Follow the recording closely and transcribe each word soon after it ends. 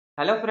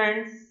Hello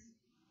friends,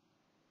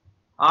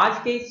 आज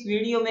के इस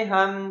वीडियो में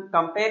हम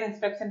कंपेयर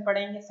इंस्ट्रक्शन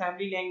पढ़ेंगे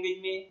असेंबली लैंग्वेज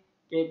में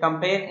कि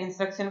कंपेयर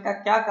इंस्ट्रक्शन का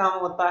क्या काम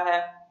होता है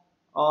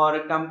और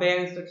कंपेयर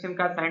इंस्ट्रक्शन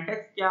का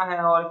सिंटैक्स क्या है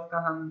और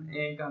इसका हम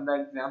एक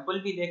एग्जांपल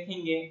भी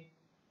देखेंगे।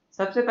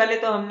 सबसे पहले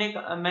तो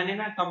मैंने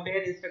ना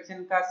कंपेयर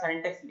इंस्ट्रक्शन का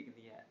सिंटैक्स लिख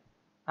दिया है।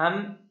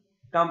 हम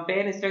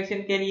कंपेयर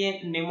इंस्ट्रक्शन के लिए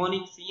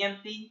निमोनिक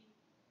सीएमपी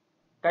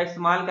का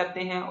इस्तेमाल करते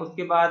हैं,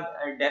 उसके बाद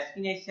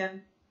डेस्टिनेशन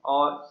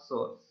और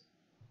सोर्स।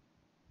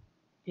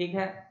 ठीक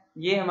है,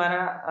 ये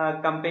हमारा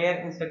कंपेयर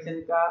इंस्ट्रक्शन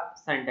का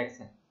सिंटैक्स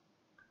है।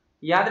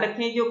 याद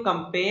रखें, जो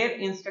कंपेयर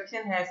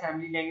इंस्ट्रक्शन है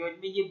असेंबली लैंग्वेज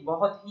में ये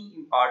बहुत ही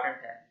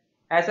इंपॉर्टेंट है।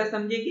 ऐसा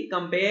समझिए कि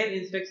कंपेयर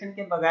इंस्ट्रक्शन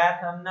के बगैर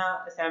हम ना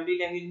असेंबली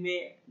लैंग्वेज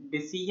में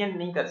डिसीजन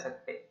नहीं कर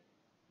सकते।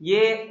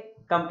 ये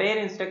कंपेयर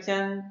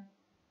इंस्ट्रक्शन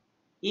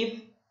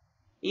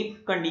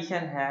इफ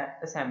कंडीशन है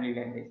असेंबली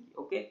लैंग्वेज की।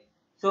 ओके,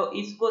 सो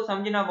इसको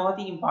समझना बहुत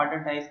ही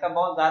इंपॉर्टेंट है, इसका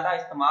बहुत ज्यादा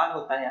इस्तेमाल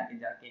होता है आगे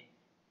जाके।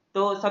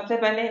 तो सबसे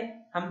पहले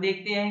हम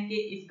देखते हैं कि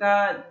इसका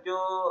जो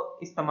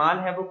इस्तेमाल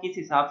है वो किस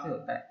हिसाब से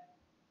होता है।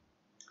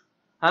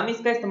 हम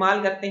इसका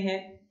इस्तेमाल करते हैं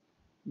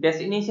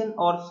डेस्टिनेशन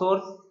और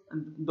सोर्स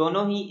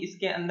दोनों ही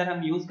इसके अंदर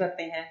हम यूज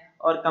करते हैं।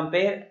 और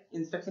कंपेयर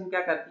इंस्ट्रक्शन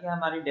क्या करती है,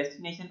 हमारी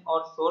डेस्टिनेशन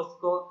और सोर्स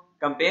को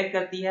कंपेयर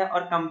करती है।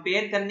 और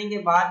कंपेयर करने के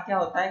बाद क्या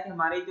होता है कि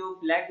हमारे जो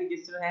फ्लैग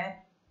रजिस्टर हैं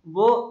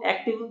वो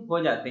एक्टिव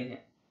हो जाते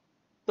हैं।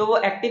 तो वो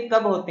एक्टिव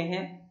कब होते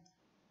हैं?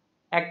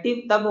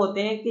 एक्टिव तब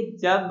होते हैं कि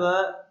जब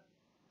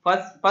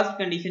फर्स्ट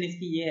कंडीशन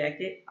इसकी ये है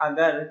कि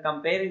अगर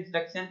कंपेयर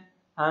इंस्ट्रक्शन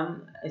हम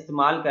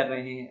इस्तेमाल कर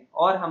रहे हैं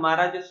और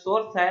हमारा जो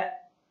सोर्स है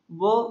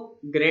वो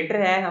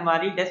ग्रेटर है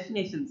हमारी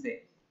डेस्टिनेशन से,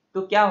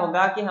 तो क्या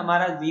होगा कि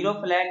हमारा जीरो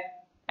फ्लैग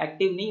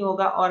एक्टिव नहीं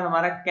होगा और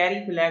हमारा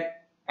कैरी फ्लैग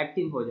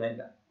एक्टिव हो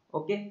जाएगा।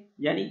 ओके,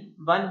 यानी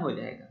 1 हो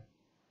जाएगा,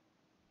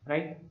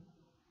 राइट।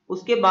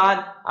 उसके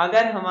बाद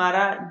अगर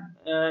हमारा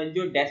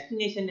जो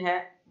डेस्टिनेशन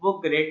है वो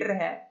ग्रेटर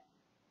है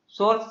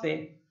सोर्स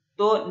से,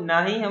 तो ना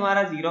ही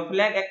हमारा जीरो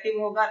फ्लैग एक्टिव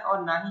होगा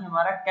और ना ही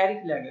हमारा कैरी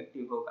फ्लैग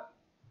एक्टिव होगा।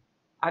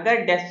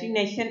 अगर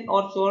डेस्टिनेशन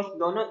और सोर्स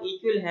दोनों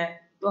इक्वल हैं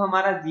तो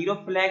हमारा जीरो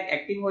फ्लैग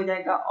एक्टिव हो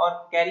जाएगा और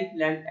कैरी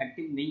फ्लैग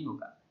एक्टिव नहीं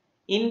होगा।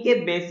 इनके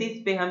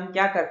बेसिस पे हम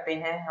क्या करते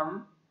हैं,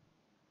 हम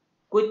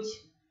कुछ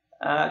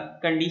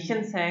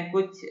कंडीशंस हैं,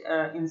 कुछ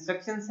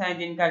इंस्ट्रक्शंस हैं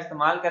जिनका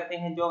इस्तेमाल करते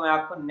हैं, जो मैं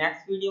आपको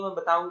नेक्स्ट वीडियो में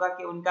बताऊंगा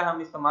कि उनका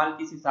हम इस्तेमाल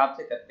किस हिसाब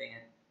से करते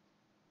हैं।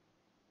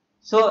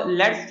 सो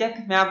लेट्स चेक,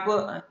 मैं आपको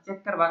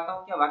चेक करवाता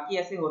हूँ क्या वाकई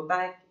ऐसे होता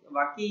है,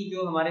 वाकई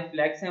जो हमारे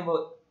फ्लैग्स हैं वो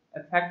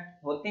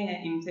इफेक्ट होते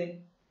हैं इनसे।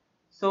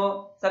 सो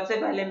सबसे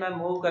पहले मैं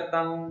मूव करता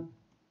हूँ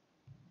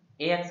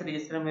AX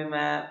रजिस्टर में,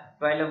 मैं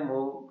 12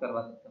 मूव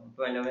करवा देता हूँ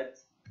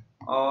 12H,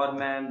 और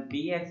मैं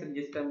BX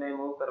रजिस्टर में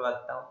मूव करवा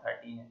देता हूँ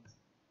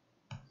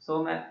 13H।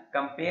 सो मैं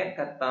कंपेयर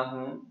करता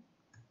हूँ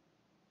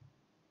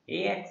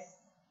AX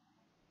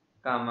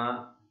कामा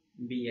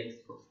BX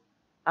को।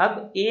 अब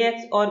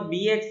AX और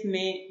BX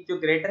में जो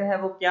ग्रेटर है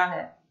वो क्या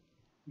है?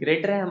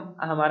 ग्रेटर है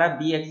हमारा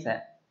BX है,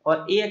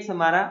 और AX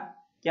हमारा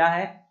क्या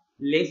है?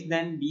 लेस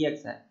देन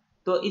BX है।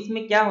 तो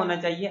इसमें क्या होना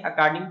चाहिए?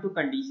 अकॉर्डिंग टू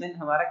कंडीशन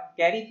हमारा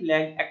कैरी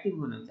फ्लैग एक्टिव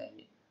होना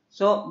चाहिए।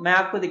 सो मैं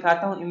आपको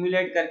दिखाता हूँ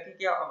इम्यूलेट करके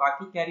क्या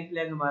वाकई कैरी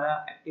फ्लैग हमारा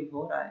एक्टिव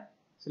हो रहा है।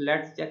 So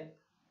let's check.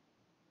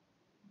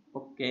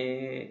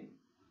 ओके,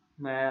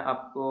 मैं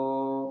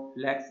आपको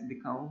फ्लैग्स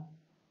दिखाऊं।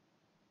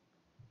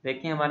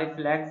 देखिए हमारे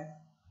फ्लैग्स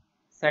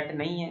सेट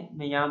नहीं है,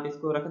 मैं यहाँ पे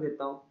इसको रख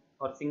देता हूँ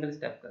और सिंगल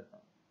स्टेप करता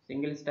हूँ।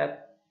 सिंगल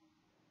स्टेप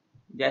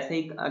जैसे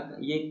ही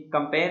ये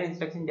कंपेयर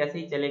इंस्ट्रक्शन जैसे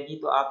ही चलेगी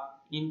तो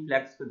आप इन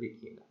फ्लैग्स को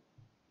देखिएगा।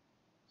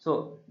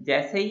 सो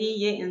जैसे ही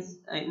ये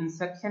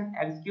इंस्ट्रक्शन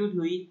एग्जीक्यूट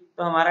हुई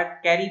तो हमारा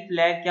कैरी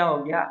फ्लैग क्या हो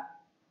गया?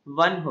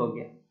 1 हो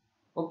गया।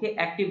 ओके,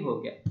 एक्टिव हो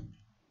गया।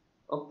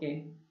 ओके,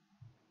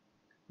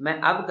 मैं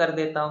अब कर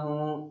देता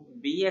हूँ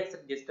BX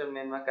रजिस्टर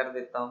में, मैं कर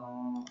देता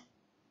हूँ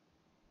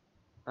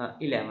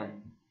 11।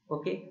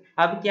 ओके,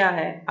 अब क्या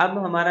है, अब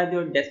हमारा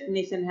जो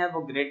डेस्टिनेशन है वो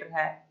ग्रेटर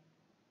है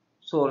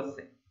सोर्स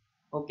से।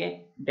 ओके,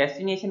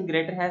 डेस्टिनेशन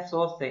ग्रेटर है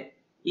सोर्स से।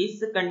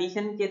 इस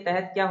कंडीशन के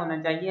तहत क्या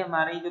होना चाहिए,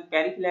 हमारी जो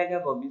कैरी फ्लैग है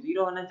वो भी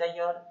 0 होना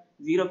चाहिए और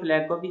जीरो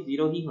फ्लैग को भी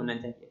 0 ही होना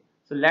चाहिए।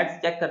 सो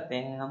लेट्स चेक करते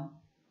हैं हम।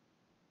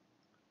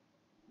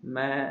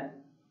 मैं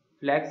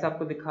फ्लैग्स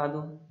आपको दिखा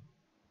दूं,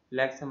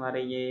 फ्लैग्स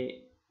हमारे ये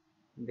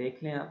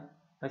देख लें आप।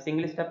 मैं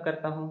सिंगल स्टेप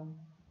करता हूँ।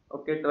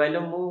 ओके,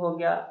 12 मूव हो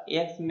गया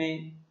AX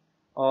में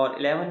और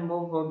 11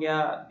 मूव हो गया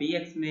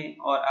BX में,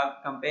 और अब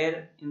कंपेयर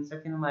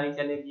इंस्ट्रक्शन हमारी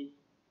चलेगी।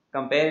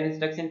 कंपेयर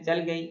इंस्ट्रक्शन चल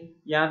गई,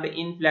 यहाँ पे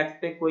इन फ्लैग्स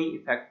पे कोई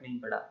इफेक्ट नहीं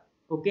पड़ा।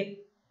 ओके,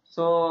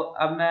 सो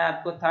अब मैं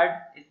आपको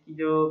थर्ड इसकी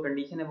जो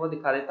कंडीशन है वो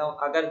दिखा देता हूँ।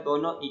 अगर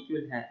दोनों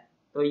इक्वल हैं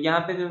तो यहाँ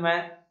पे भी मैं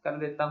कर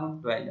देता हूँ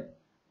 12।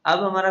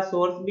 अब हमारा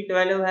सोर्स भी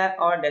 12 है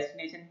और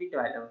डेस्टिनेशन भी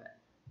 12 है।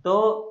 तो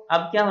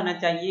अब क्या होना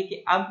चाहिए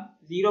कि अब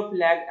जीरो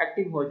फ्लैग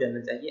एक्टिव हो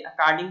जाना चाहिए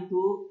अकॉर्डिंग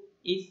टू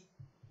इस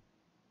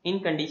इन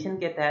कंडीशन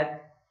के तहत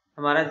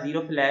हमारा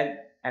जीरो फ्लैग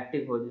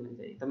एक्टिव हो जाना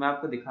चाहिए। तो मैं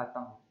आपको दिखाता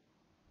हूँ।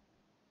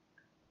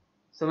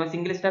 सो मैं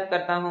सिंगल स्टेप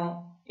करता हूँ,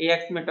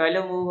 AX में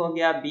 12 मूव हो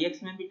गया,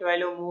 BX में भी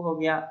 12 मूव हो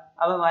गया।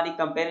 अब हमारी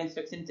कंपेयर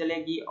इंस्ट्रक्शन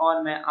चलेगी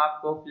और मैं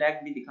आपको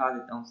फ्लैग भी दिखा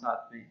देता हूँ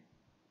साथ में।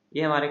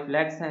 ये हमारे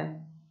फ्लैग्स हैं।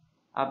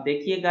 आप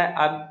देखिएगा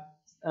अब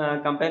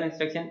कंपेयर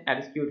इंस्ट्रक्शन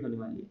एग्जीक्यूट होने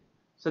वाली है।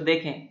 सो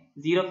देखें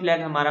जीरो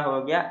फ्लैग हमारा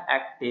हो गया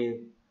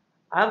एक्टिव।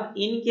 अब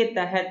इनके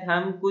तहत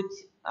हम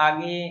कुछ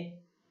आगे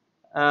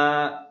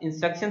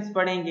इंस्ट्रक्शंस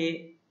पढ़ेंगे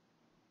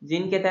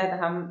जिनके तहत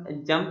हम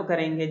जंप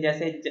करेंगे।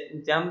 जैसे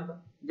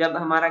जंप, जब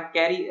हमारा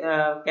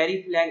कैरी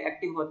फ्लैग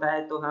एक्टिव होता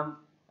है तो हम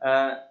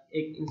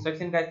एक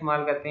इंस्ट्रक्शन का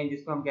इस्तेमाल करते हैं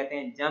जिसको हम कहते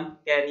हैं जंप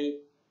कैरी,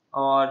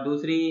 और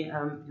दूसरी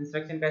हम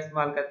इंस्ट्रक्शन का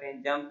इस्तेमाल करते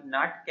हैं जंप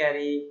नॉट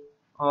कैरी,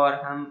 और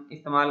हम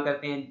इस्तेमाल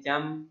करते हैं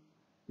जंप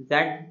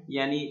जेड,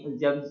 यानी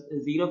जब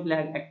जीरो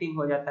फ्लैग एक्टिव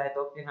हो जाता है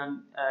तो फिर हम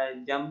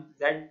जंप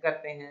जेड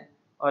करते हैं,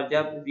 और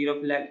जब जीरो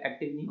फ्लैग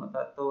एक्टिव नहीं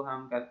होता तो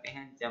हम करते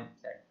हैं जंप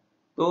जेड।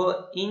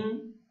 तो इन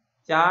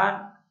 4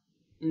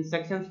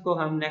 इंस्ट्रक्शंस को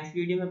हम नेक्स्ट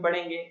वीडियो में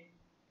पढ़ेंगे।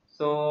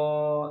 So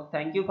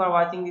thank you for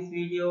watching this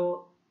video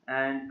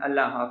and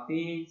Allah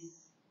Hafiz.